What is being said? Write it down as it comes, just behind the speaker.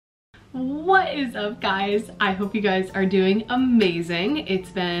What is up, guys? I hope you guys are doing amazing. It's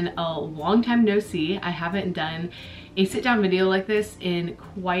been a long time no see. I haven't done a sit down video like this in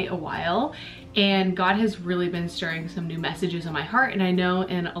quite a while, and God has really been stirring some new messages on my heart. And I know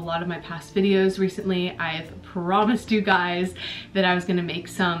in a lot of my past videos recently, I've promised you guys that I was gonna make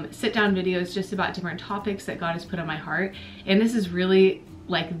some sit down videos just about different topics that God has put on my heart. And this is really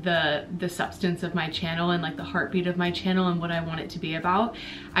like the substance of my channel and like the heartbeat of my channel and what I want it to be about.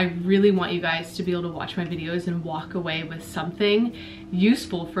 I really want you guys to be able to watch my videos and walk away with something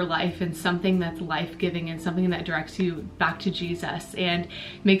useful for life and something that's life-giving and something that directs you back to Jesus and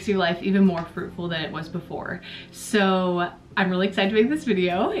makes your life even more fruitful than it was before. So I'm really excited to make this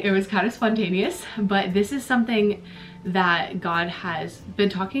video. It was kind of spontaneous, but this is something that God has been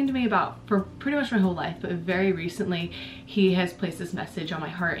talking to me about for pretty much my whole life, but very recently he has placed this message on my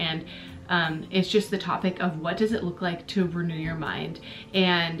heart, and it's just the topic of what does it look like to renew your mind.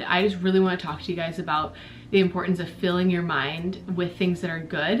 And I just really want to talk to you guys about the importance of filling your mind with things that are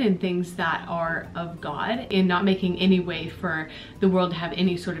good and things that are of God, and not making any way for the world to have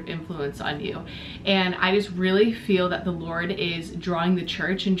any sort of influence on you. And I just really feel that the Lord is drawing the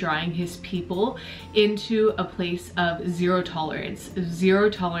church and drawing his people into a place of zero tolerance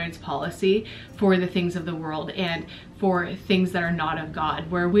policy for the things of the world and for things that are not of God,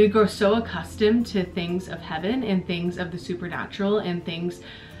 where we grow so accustomed to things of heaven and things of the supernatural and things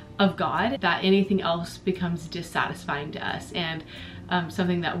of God that anything else becomes dissatisfying to us and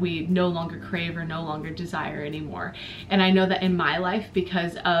something that we no longer crave or no longer desire anymore. And I know that in my life,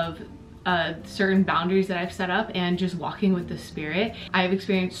 because of certain boundaries that I've set up and just walking with the Spirit, I've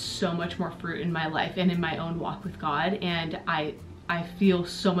experienced so much more fruit in my life and in my own walk with God, and I feel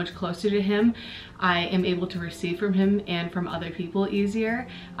so much closer to him. I am able to receive from him and from other people easier.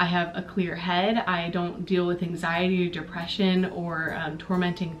 I have a clear head. I don't deal with anxiety or depression or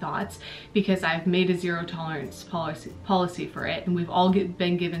tormenting thoughts because I've made a zero tolerance policy for it. And we've all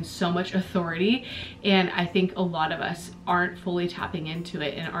been given so much authority. And I think a lot of us aren't fully tapping into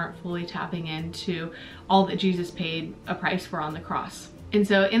it and aren't fully tapping into all that Jesus paid a price for on the cross. And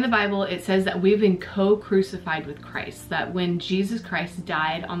so in the Bible, it says that we've been co-crucified with Christ, that when Jesus Christ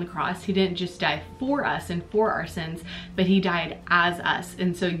died on the cross, he didn't just die for us and for our sins, but he died as us.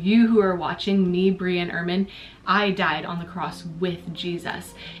 And so you who are watching, me, Brianne, Erman, I died on the cross with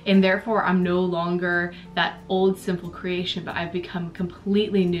Jesus. And therefore I'm no longer that old sinful creation, but I've become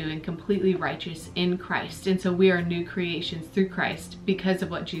completely new and completely righteous in Christ. And so we are new creations through Christ because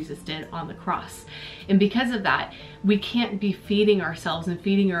of what Jesus did on the cross. And because of that, we can't be feeding ourselves and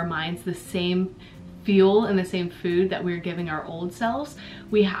feeding our minds the same fuel and the same food that we're giving our old selves.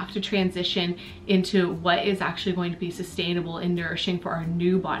 We have to transition into what is actually going to be sustainable and nourishing for our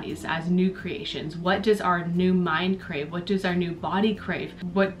new bodies as new creations. What does our new mind crave? What does our new body crave?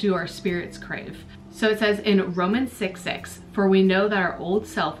 What do our spirits crave? So it says in Romans 6:6, "For we know that our old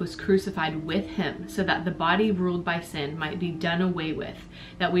self was crucified with him, so that the body ruled by sin might be done away with,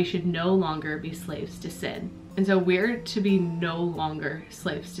 that we should no longer be slaves to sin." And so we're to be no longer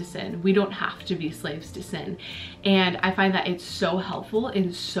slaves to sin. We don't have to be slaves to sin. And I find that it's so helpful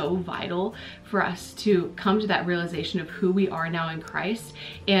and so vital for us to come to that realization of who we are now in Christ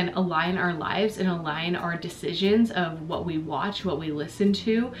and align our lives and align our decisions of what we watch, what we listen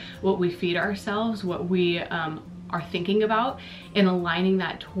to, what we feed ourselves, what we are thinking about, and aligning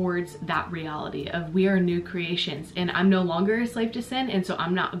that towards that reality of we are new creations. And I'm no longer a slave to sin, and so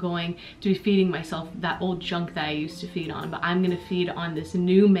I'm not going to be feeding myself that old junk that I used to feed on, but I'm going to feed on this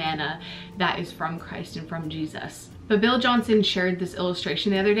new manna that is from Christ and from Jesus. But Bill Johnson shared this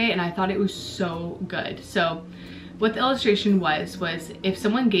illustration the other day, and I thought it was so good. So what the illustration was if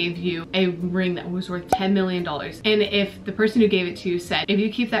someone gave you a ring that was worth $10 million, and if the person who gave it to you said, if you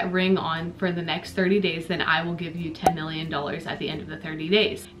keep that ring on for the next 30 days, then I will give you $10 million at the end of the 30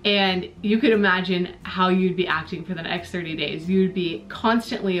 days. And you could imagine how you'd be acting for the next 30 days. You'd be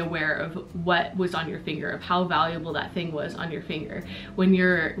constantly aware of what was on your finger, of how valuable that thing was on your finger. When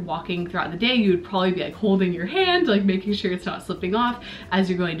you're walking throughout the day, you'd probably be like holding your hand, like making sure it's not slipping off. As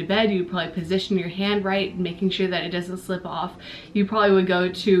you're going to bed, you'd probably position your hand right, making sure that it doesn't slip off. You probably would go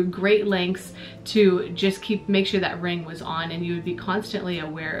to great lengths to just make sure that ring was on, and you would be constantly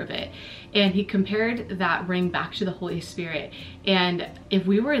aware of it. And he compared that ring back to the Holy Spirit. And if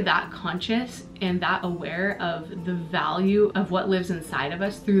we were that conscious and that aware of the value of what lives inside of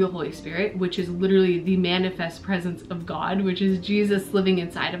us through the Holy Spirit, which is literally the manifest presence of God, which is Jesus living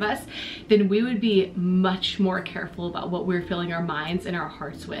inside of us, then we would be much more careful about what we're filling our minds and our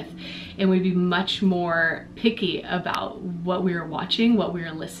hearts with. And we'd be much more picky about what we are watching, what we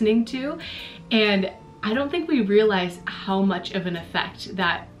are listening to. And I don't think we realize how much of an effect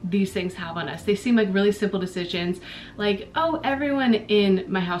that these things have on us. They seem like really simple decisions, like, oh, everyone in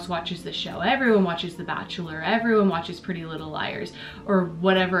my house watches this show, everyone watches The Bachelor, everyone watches Pretty Little Liars, or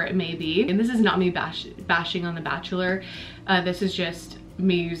whatever it may be. And this is not me bashing on The Bachelor. This is just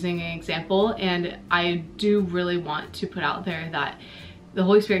me using an example, and I do really want to put out there that the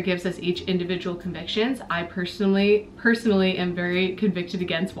Holy Spirit gives us each individual convictions. I personally am very convicted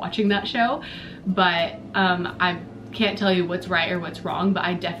against watching that show, but I can't tell you what's right or what's wrong, but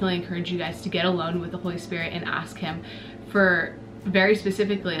I definitely encourage you guys to get alone with the Holy Spirit and ask him for very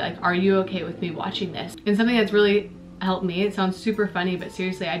specifically, like, are you okay with me watching this? And something that's really helped me, it sounds super funny, but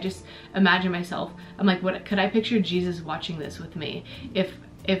seriously, I just imagine myself, I'm like, what could I picture Jesus watching this with me?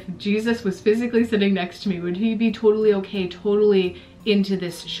 If Jesus was physically sitting next to me, would he be totally okay, totally into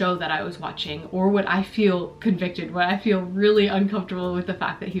this show that I was watching? Or would I feel convicted? Would I feel really uncomfortable with the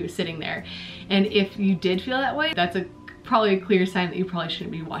fact that he was sitting there? And if you did feel that way, that's probably a clear sign that you probably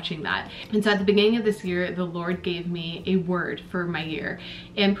shouldn't be watching that. And so at the beginning of this year, the Lord gave me a word for my year.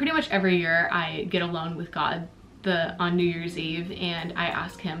 And pretty much every year I get alone with God on New Year's Eve, and I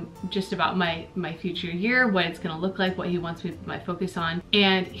ask him just about my future year, what it's gonna look like, what he wants me to put my focus on.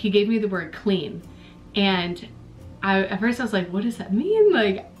 And he gave me the word clean. And at first I was like, what does that mean?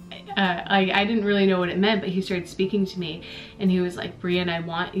 Like I didn't really know what it meant, but he started speaking to me and he was like, Brianne, I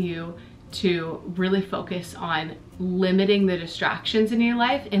want you to really focus on limiting the distractions in your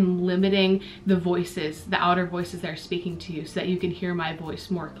life and limiting the voices, the outer voices that are speaking to you, so that you can hear my voice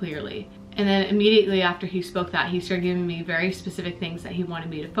more clearly. And then immediately after he spoke that, he started giving me very specific things that he wanted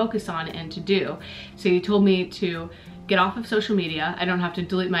me to focus on and to do. So he told me to get off of social media. I don't have to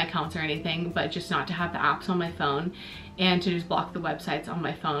delete my accounts or anything, but just not to have the apps on my phone, and to just block the websites on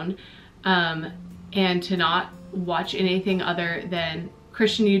my phone, and to not watch anything other than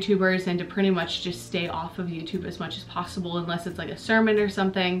Christian YouTubers, and to pretty much just stay off of YouTube as much as possible unless it's like a sermon or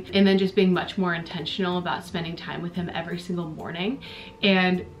something. And then just being much more intentional about spending time with him every single morning.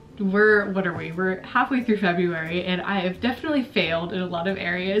 And we're halfway through February, and I have definitely failed in a lot of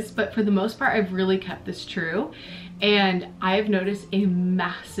areas, but for the most part I've really kept this true. And I have noticed a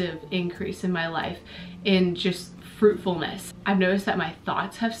massive increase in my life in just fruitfulness. I've noticed that my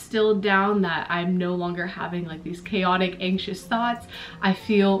thoughts have stilled down, that I'm no longer having like these chaotic, anxious thoughts. I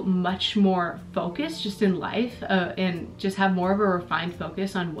feel much more focused just in life, and just have more of a refined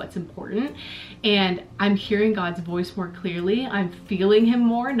focus on what's important. And I'm hearing God's voice more clearly. I'm feeling him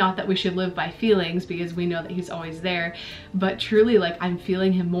more. Not that we should live by feelings, because we know that he's always there, but truly, like, I'm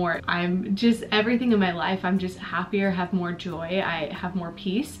feeling him more. I'm just, everything in my life, I'm just happier, have more joy, I have more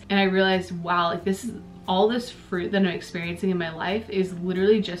peace. And I realized, wow, like, this is all this fruit that I'm experiencing in my life is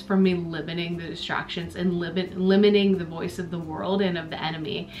literally just from me limiting the distractions and limiting the voice of the world and of the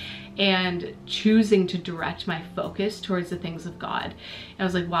enemy, and choosing to direct my focus towards the things of God. And I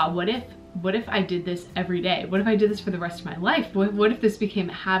was like, wow, what if I did this every day? What if I did this for the rest of my life? What if this became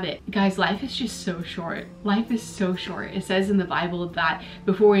a habit? Guys, life is just so short. Life is so short. It says in the Bible that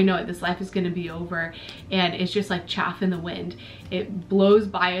before we know it, this life is going to be over, and it's just like chaff in the wind. It blows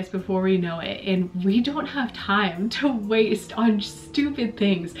by us before we know it, and we don't have time to waste on stupid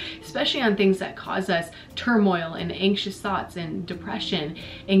things, especially on things that cause us turmoil and anxious thoughts and depression,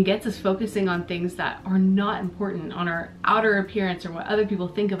 and gets us focusing on things that are not important, on our outer appearance or what other people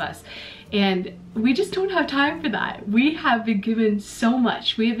think of us. And we just don't have time for that. We have been given so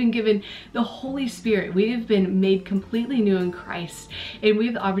much. We have been given the Holy Spirit. We have been made completely new in Christ. And we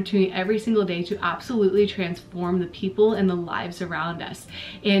have the opportunity every single day to absolutely transform the people and the lives around us,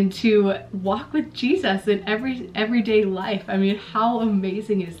 and to walk with Jesus in everyday life. I mean, how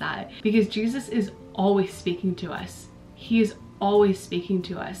amazing is that? Because Jesus is always speaking to us. He is always speaking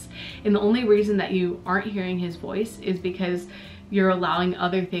to us. And the only reason that you aren't hearing his voice is because you're allowing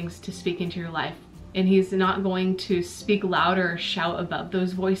other things to speak into your life. And he's not going to speak louder or shout above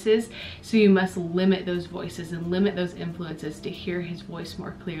those voices. So you must limit those voices and limit those influences to hear his voice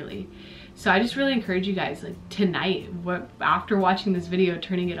more clearly. So I just really encourage you guys, like, tonight, after watching this video,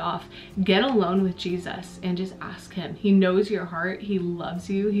 turning it off, get alone with Jesus and just ask him. He knows your heart. He loves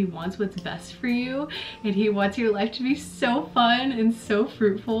you. He wants what's best for you. And he wants your life to be so fun and so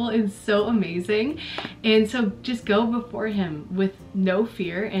fruitful and so amazing. And so just go before him with no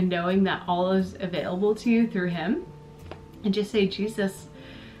fear, and knowing that all is available to you through him. And just say, Jesus,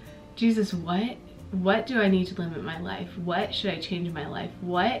 what do I need to limit my life? What should I change in my life?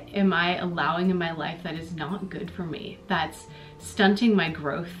 What am I allowing in my life that is not good for me? That's stunting my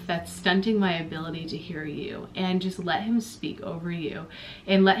growth, that's stunting my ability to hear you. And just let him speak over you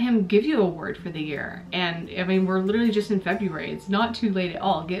and let him give you a word for the year. And I mean, we're literally just in February. It's not too late at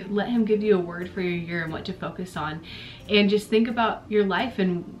all. Let him give you a word for your year and what to focus on. And just think about your life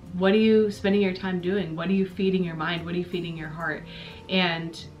and what are you spending your time doing? What are you feeding your mind? What are you feeding your heart?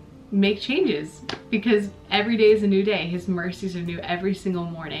 And make changes, because every day is a new day. His mercies are new every single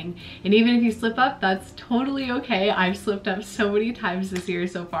morning. And even if you slip up, that's totally okay. I've slipped up so many times this year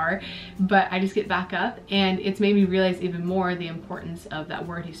so far, but I just get back up, and it's made me realize even more the importance of that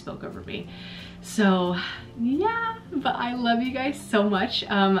word he spoke over me. So yeah, but I love you guys so much.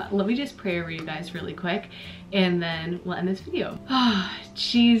 Let me just pray over you guys really quick, and then we'll end this video. Oh,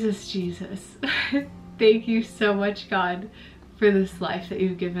 Jesus. Thank you so much, God, for this life that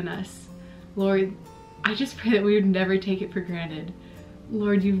you've given us. Lord, I just pray that we would never take it for granted.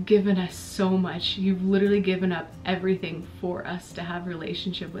 Lord, you've given us so much. You've literally given up everything for us to have a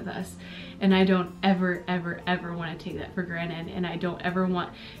relationship with us. And I don't ever want to take that for granted. And I don't ever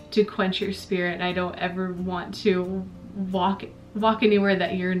want to quench your spirit. I don't ever want to walk anywhere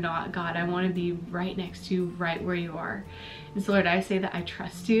that you're not, God. I want to be right next to you, right where you are. And so Lord, I say that I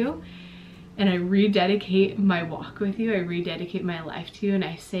trust you, and I rededicate my walk with you. I rededicate my life to you, and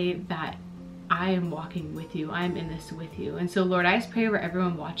I say that I am walking with you. I'm in this with you. And so Lord, I just pray over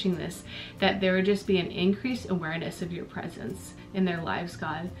everyone watching this, that there would just be an increased awareness of your presence in their lives,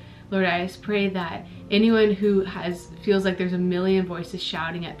 God. Lord, I just pray that anyone who feels like there's a million voices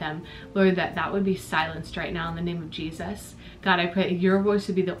shouting at them, Lord, that would be silenced right now in the name of Jesus. God, I pray that your voice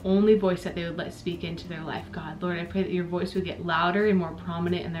would be the only voice that they would let speak into their life, God. Lord, I pray that your voice would get louder and more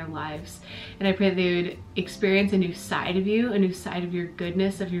prominent in their lives. And I pray that they would experience a new side of you, a new side of your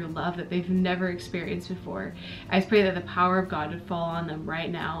goodness, of your love that they've never experienced before. I just pray that the power of God would fall on them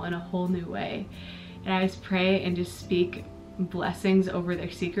right now in a whole new way. And I just pray and just speak blessings over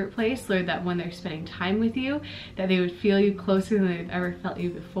their secret place, Lord, that when they're spending time with you, that they would feel you closer than they've ever felt you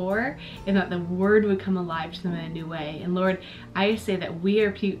before, and that the word would come alive to them in a new way. And Lord, I say that we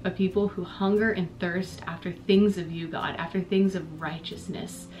are a people who hunger and thirst after things of you, God, after things of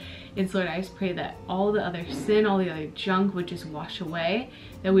righteousness. And so Lord, I just pray that all the other sin, all the other junk would just wash away,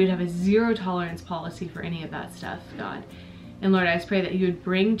 that we'd have a zero tolerance policy for any of that stuff, God. And Lord, I just pray that you would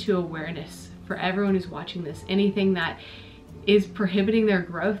bring to awareness for everyone who's watching this, anything that is prohibiting their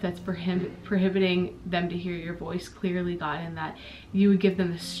growth, that's prohibiting them to hear your voice clearly, God, and that you would give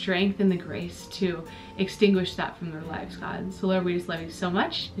them the strength and the grace to extinguish that from their lives, God. So Lord, we just love you so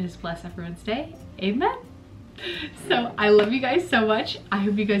much, and just bless everyone's day. Amen. So I love you guys so much. I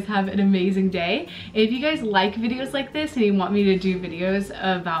hope you guys have an amazing day. And if you guys like videos like this and you want me to do videos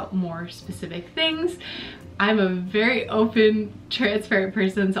about more specific things, I'm a very open, transparent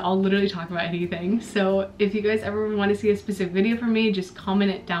person, so I'll literally talk about anything. So if you guys ever want to see a specific video from me, just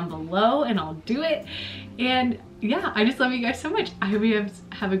comment it down below and I'll do it. And yeah, I just love you guys so much. I hope you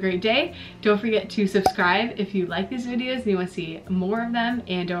have a great day. Don't forget to subscribe if you like these videos and you want to see more of them,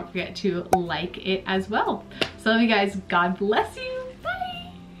 and don't forget to like it as well. So love you guys. God bless you.